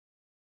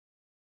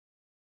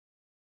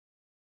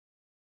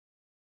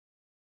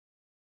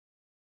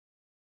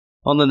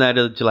On the night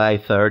of July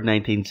 3rd,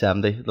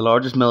 1970, the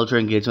largest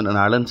military engagement in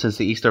Ireland since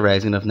the Easter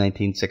Rising of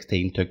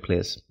 1916 took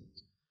place.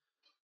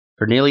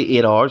 For nearly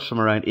 8 hours, from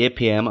around 8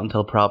 p.m.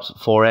 until perhaps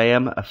 4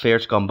 a.m, a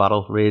fierce gun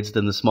battle raged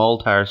in the small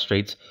tire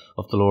streets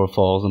of the Lower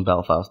Falls in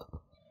Belfast.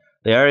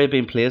 The area had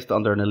been placed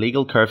under an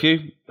illegal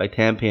curfew by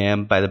 10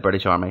 p.m. by the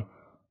British Army,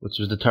 which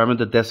was determined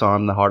to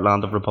disarm the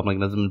heartland of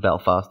republicanism in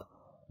Belfast.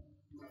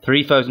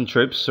 3,000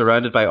 troops,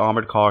 surrounded by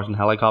armoured cars and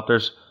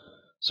helicopters,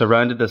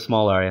 surrounded this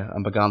small area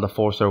and began to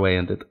force their way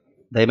into it.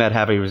 They met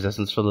heavy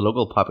resistance from the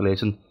local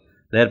population,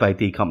 led by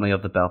D Company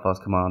of the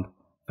Belfast Command,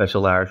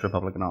 official Irish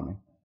Republican Army.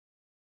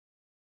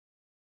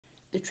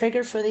 The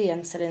trigger for the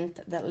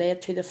incident that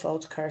led to the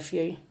Falls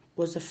Curfew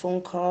was a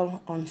phone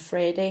call on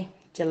Friday,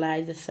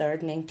 July the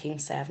 3rd,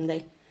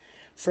 1970,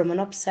 from an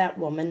upset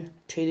woman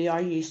to the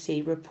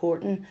RUC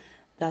reporting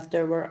that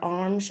there were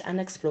arms and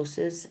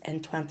explosives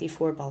in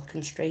 24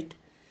 Balkan Street.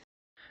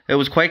 It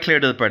was quite clear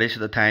to the British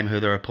at the time who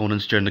their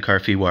opponents during the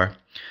curfew were.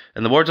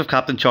 In the words of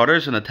Captain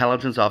Charters, an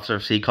intelligence officer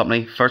of C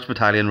Company, 1st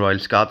Battalion Royal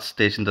Scots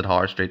stationed at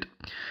Howard Street.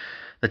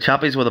 The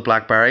chappies with the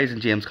Blackberries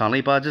and James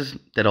Connolly badges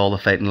did all the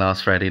fighting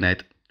last Friday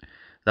night.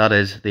 That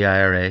is, the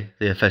IRA,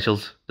 the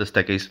officials, the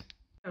stickies.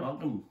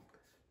 Welcome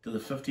to the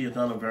 50th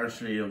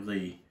anniversary of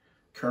the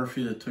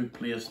curfew that took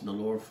place in the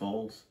Lower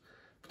Falls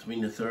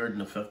between the 3rd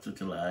and the 5th of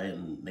July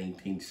in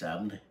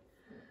 1970.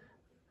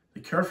 The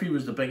curfew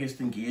was the biggest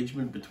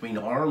engagement between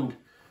armed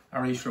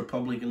Irish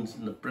Republicans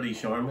and the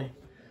British Army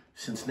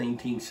since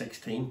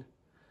 1916.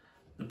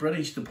 The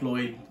British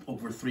deployed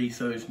over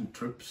 3,000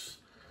 troops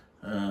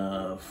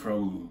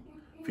from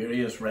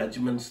various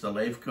regiments, the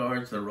Life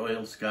Guards, the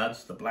Royal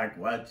Scots, the Black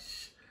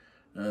Watch,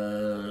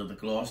 the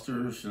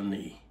Gloucesters and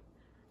the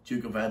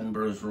Duke of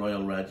Edinburgh's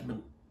Royal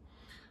Regiment.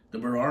 They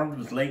were armed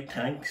with light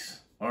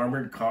tanks,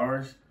 armoured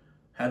cars,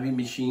 heavy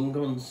machine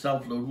guns,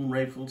 self-loading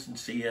rifles and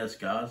CS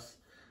gas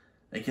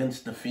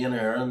against the Fianna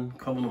Éireann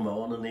coming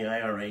on in the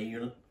IRA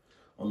unit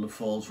on the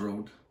Falls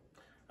Road,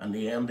 and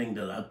the ending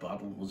to that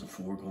battle was a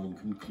foregone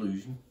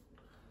conclusion.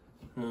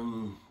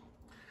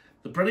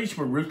 The British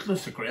were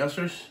ruthless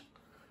aggressors.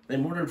 They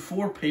murdered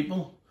 4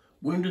 people,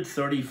 wounded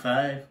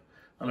 35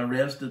 and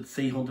arrested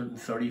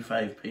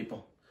 335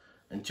 people,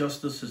 and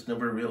justice has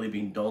never really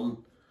been done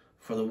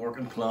for the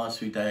working class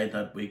who died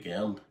that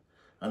weekend,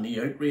 and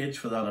the outrage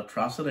for that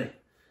atrocity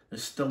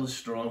is still as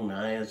strong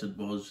now as it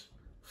was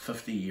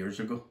 50 years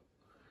ago.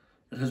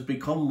 It has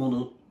become one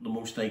of the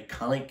most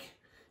iconic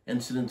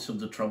incidents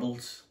of the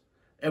Troubles.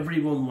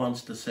 Everyone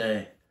wants to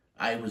say,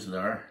 I was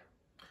there,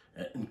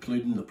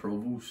 including the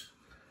Provost.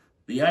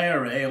 The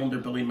IRA under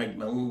Billy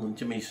McMillan and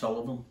Jimmy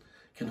Sullivan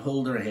can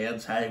hold their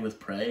heads high with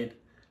pride.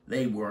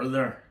 They were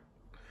there.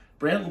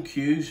 Brenton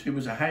Hughes, who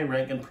was a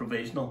high-ranking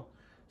provisional,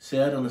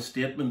 said in a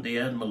statement to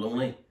Ed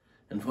Maloney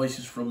in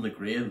Voices from the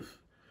Grave,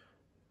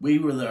 we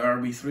were there,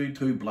 we threw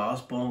 2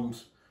 blast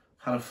bombs,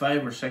 had a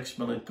 5 or 6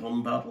 minute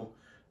gun battle,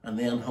 and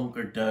then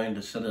hunkered down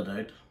to sit it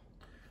out.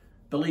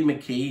 Billy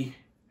McKee,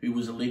 who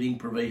was a leading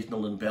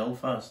provisional in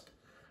Belfast,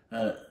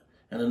 in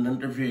an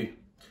interview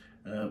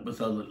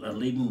with a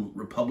leading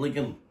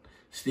Republican,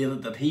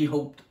 stated that he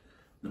hoped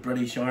the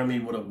British Army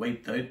would have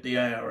wiped out the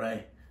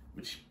IRA,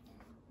 which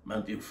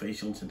meant the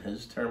officials in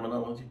his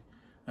terminology,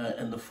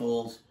 in the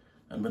Falls,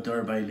 and would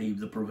thereby leave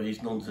the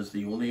provisionals as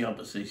the only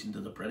opposition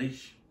to the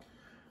British.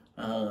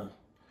 That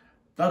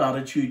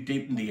attitude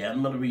deepened the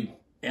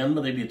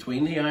enmity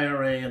between the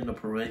IRA and the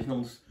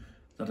provisionals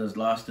that has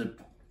lasted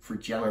for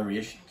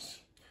generations.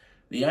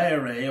 The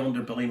IRA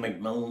under Billy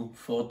McMillan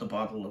fought the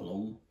battle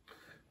alone.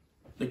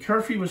 The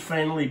curfew was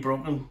finally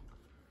broken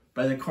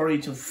by the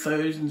courage of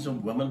thousands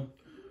of women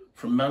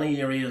from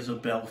many areas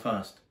of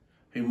Belfast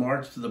who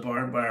marched to the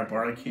barbed wire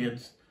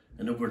barricades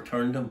and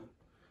overturned them,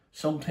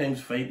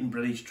 sometimes fighting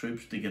British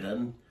troops to get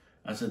in,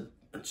 as at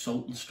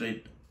Sultan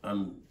Street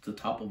and the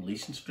top of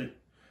Leeson Street.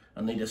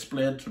 And they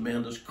displayed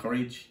tremendous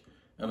courage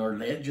and are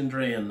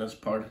legendary in this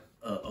part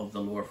of the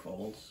Lower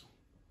Falls.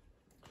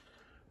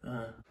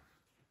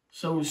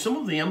 So some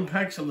of the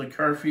impacts of the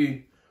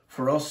curfew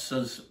for us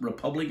as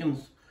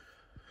Republicans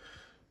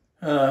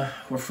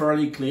were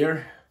fairly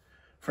clear.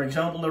 For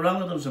example, the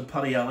relatives of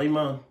Paddy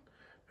Allyman,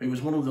 who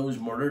was one of those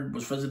murdered,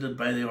 was visited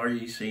by the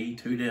RUC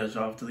 2 days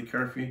after the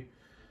curfew.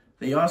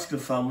 They asked the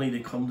family to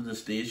come to the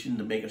station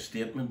to make a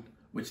statement,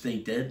 which they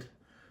did.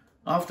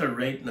 After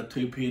writing a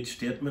 2-page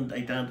statement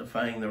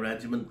identifying the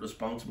regiment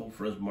responsible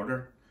for his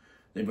murder,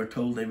 they were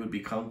told they would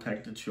be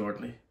contacted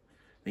shortly.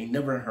 They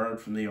never heard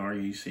from the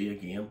RUC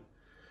again.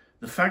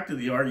 The fact that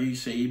the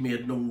RUC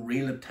made no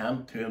real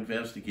attempt to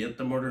investigate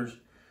the murders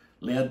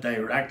led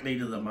directly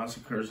to the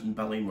massacres in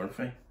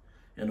Ballymurphy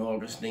in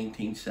August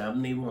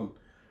 1971,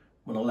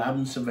 when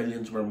 11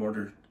 civilians were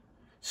murdered.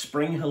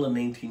 Springhill in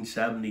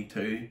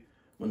 1972,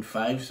 when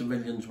 5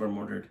 civilians were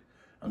murdered,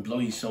 and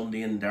Bloody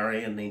Sunday in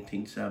Derry in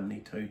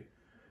 1972,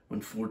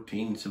 when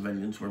 14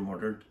 civilians were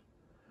murdered.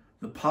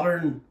 The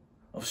pattern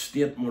of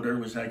state murder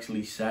was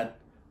actually set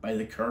by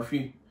the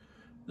curfew.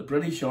 The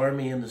British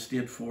Army and the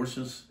state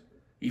forces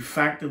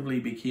effectively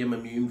became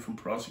immune from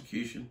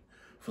prosecution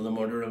for the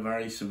murder of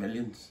Irish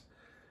civilians.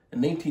 In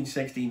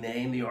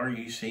 1969, the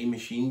RUC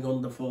machine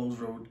gunned the Falls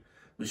Road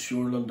with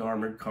Shoreland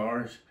armoured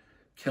cars,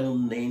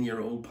 killing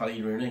 9-year-old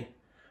Paddy Rooney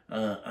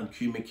and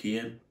Hugh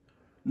McCabe.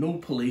 No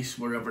police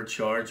were ever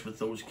charged with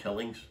those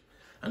killings,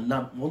 and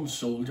not one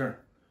soldier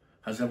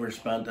has ever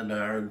spent an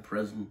hour in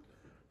prison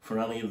for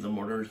any of the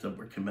murders that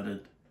were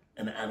committed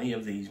in any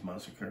of these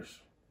massacres.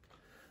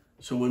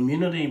 So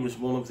immunity was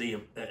one of the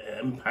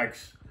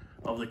impacts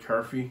of the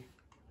curfew.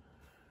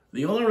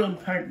 The other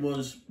impact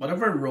was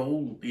whatever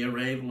role the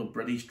arrival of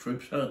British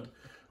troops had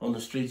on the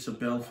streets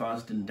of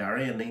Belfast and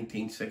Derry in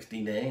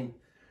 1969,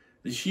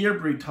 the sheer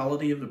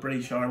brutality of the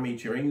British Army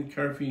during the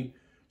curfew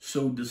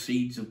sowed the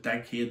seeds of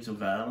decades of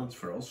violence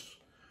for us.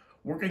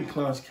 Working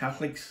class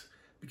Catholics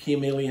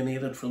became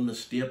alienated from the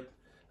state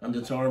and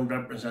its armed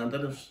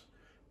representatives.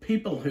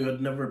 People who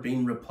had never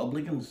been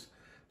Republicans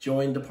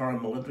joined the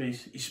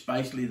paramilitaries,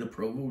 especially the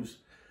Provos.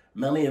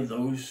 Many of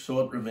those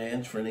sought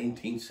revenge for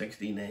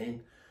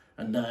 1969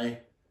 and now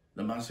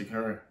the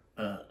massacre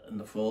in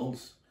the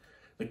Falls.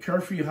 The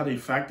curfew had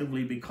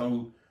effectively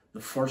become the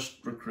first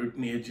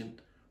recruiting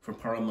agent for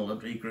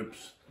paramilitary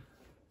groups,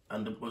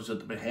 and it was at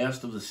the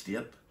behest of the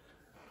state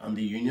and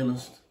the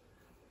Unionists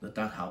that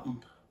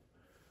happened.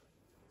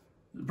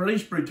 The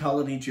British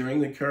brutality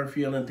during the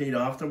curfew and indeed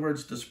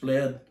afterwards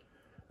displayed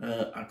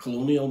a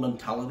colonial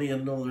mentality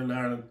in Northern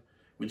Ireland,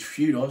 which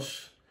viewed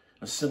us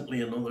as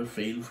simply another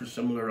field for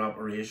similar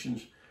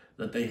operations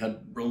that they had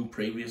run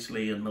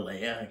previously in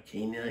Malaya,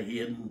 Kenya,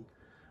 Haiti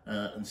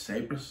and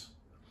Cyprus.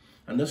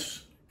 And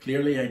this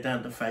clearly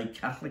identified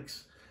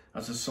Catholics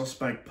as a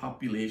suspect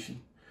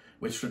population,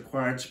 which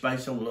required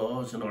special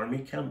laws and army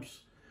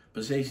camps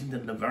positioned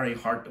in the very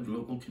heart of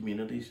local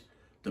communities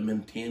to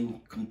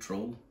maintain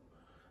control.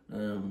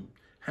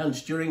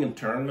 Hence, during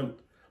internment,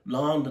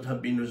 land that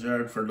had been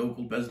reserved for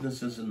local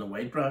businesses in the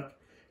White Rock,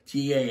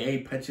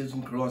 GAA pitches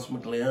in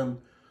Crossmaglen,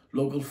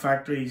 local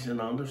factories in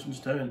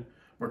Andersonstown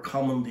were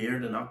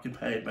commandeered and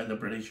occupied by the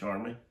British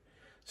Army.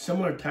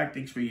 Similar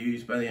tactics were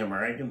used by the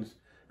Americans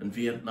in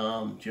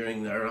Vietnam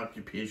during their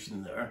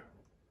occupation there.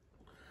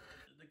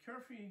 The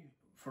curfew,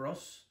 for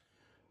us,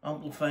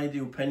 amplified the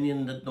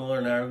opinion that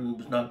Northern Ireland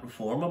was not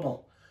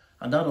reformable,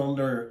 and that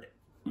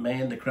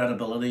undermined the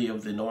credibility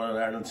of the Northern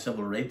Ireland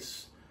Civil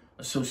Rights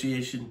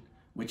Association,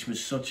 which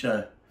was such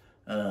a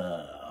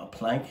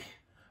plank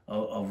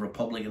of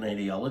Republican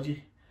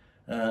ideology.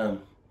 And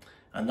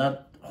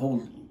that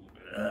whole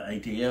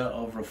idea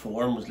of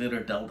reform was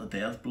later dealt a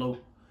death blow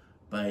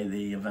by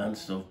the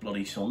events of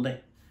Bloody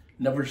Sunday.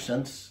 Never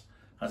since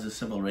has a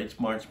civil rights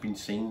march been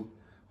seen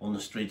on the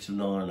streets of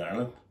Northern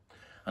Ireland.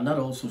 And that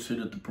also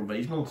suited the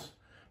provisionals,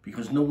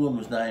 because no one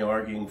was now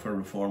arguing for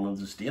reform of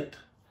the state.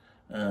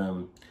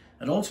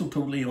 It also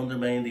totally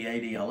undermined the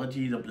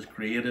ideology that was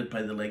created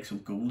by the likes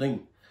of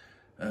Golding,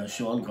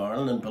 Sean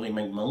Garland and Billy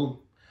McMillan,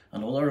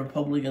 and other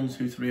Republicans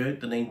who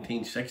throughout the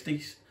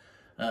 1960s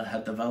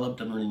had developed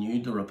and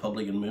renewed the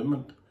Republican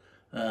movement,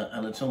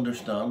 and its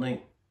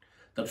understanding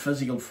that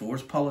physical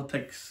force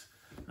politics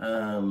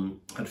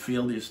had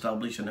failed to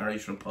establish an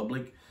Irish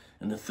Republic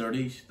in the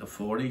 30s, the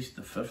 40s,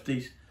 the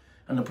 50s,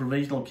 and the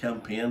provisional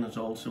campaign has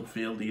also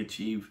failed to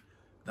achieve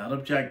that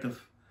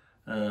objective.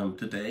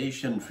 Today,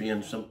 Sinn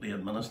Féin simply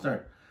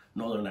administer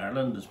Northern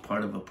Ireland as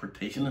part of a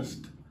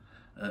partitionist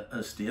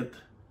state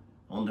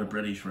under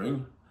British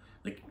rule.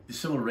 The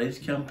Civil Rights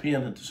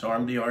Campaign had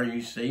disarmed the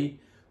RUC,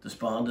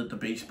 disbanded the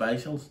B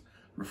Specials,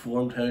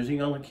 reformed housing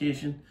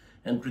allocation,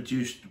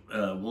 introduced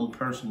one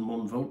person,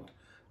 one vote,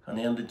 and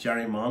ended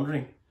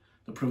gerrymandering.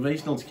 The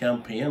Provisionals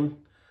Campaign,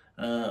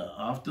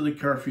 after the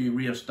curfew,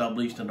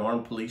 re-established an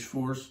armed police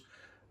force,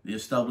 the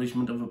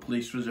establishment of a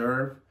police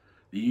reserve,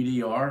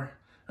 the UDR,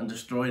 and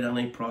destroyed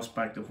any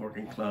prospect of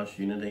working class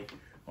unity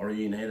or a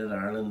united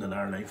Ireland in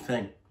our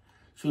lifetime.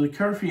 So the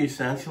curfew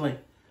essentially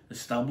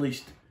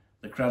established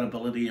the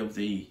credibility of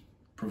the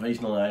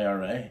provisional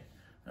IRA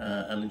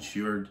and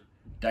ensured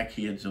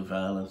decades of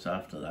violence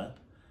after that.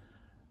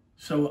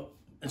 So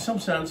in some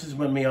senses,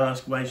 when we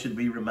ask why should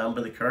we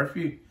remember the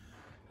curfew,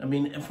 I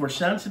mean, if we're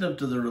sensitive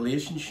to the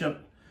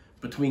relationship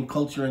between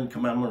culture and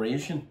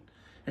commemoration,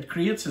 it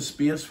creates a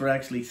space for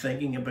actually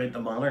thinking about the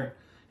manner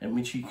in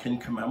which you can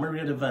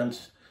commemorate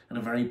events in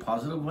a very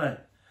positive way.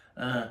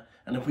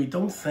 And if we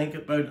don't think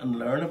about and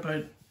learn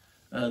about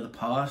the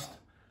past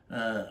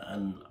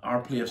and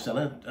our place in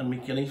it, and we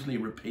can easily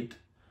repeat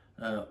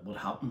what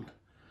happened.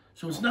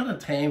 So it's not a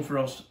time for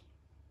us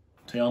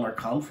to honour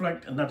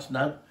conflict, and that's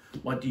not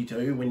what you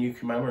do when you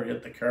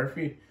commemorate the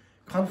curfew.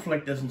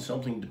 Conflict isn't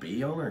something to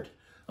be honoured,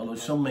 although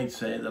some might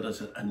say that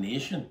as a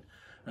nation,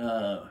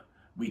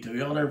 we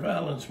do honour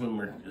violence when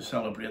we're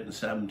celebrating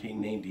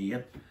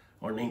 1798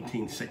 or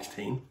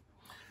 1916.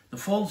 The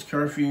Falls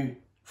Curfew,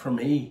 for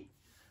me,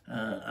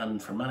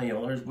 and for many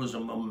others, was a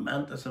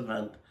momentous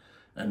event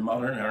in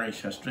modern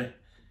Irish history.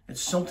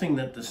 It's something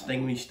that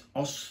distinguished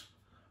us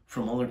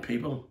from other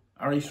people,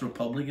 Irish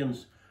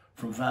Republicans,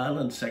 from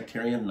violent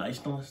sectarian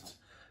nationalists.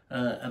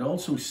 It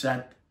also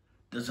set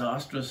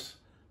disastrous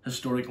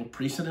historical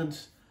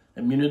precedents,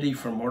 immunity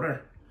for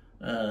murder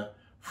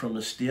from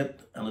the state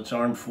and its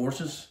armed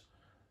forces,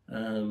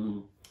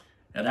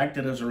 It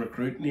acted as a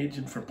recruiting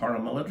agent for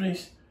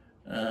paramilitaries,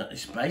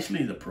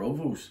 especially the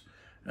provosts,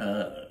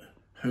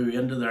 who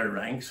into their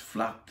ranks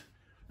flocked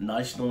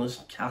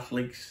nationalists,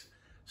 Catholics,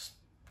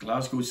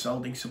 Glasgow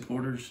Celtic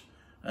supporters,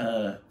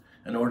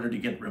 in order to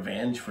get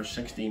revenge for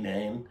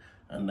 69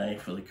 and now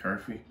for the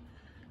curfew.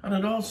 And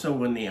it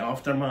also, in the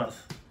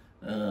aftermath,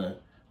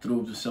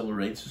 drove the Civil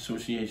Rights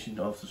Association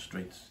off the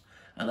streets.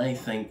 And I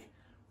think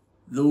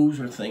those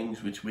are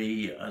things which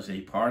we as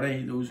a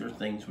party, those are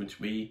things which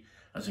we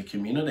as a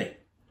community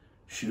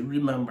should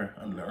remember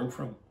and learn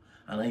from.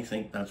 And I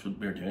think that's what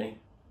we're doing.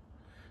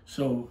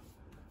 So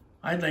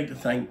I'd like to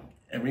thank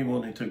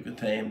everyone who took the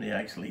time to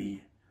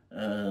actually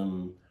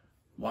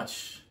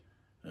watch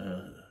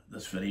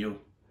this video,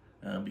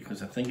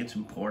 because I think it's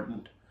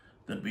important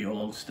that we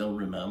all still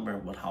remember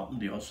what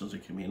happened to us as a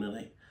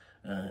community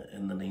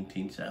in the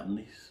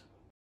 1970s.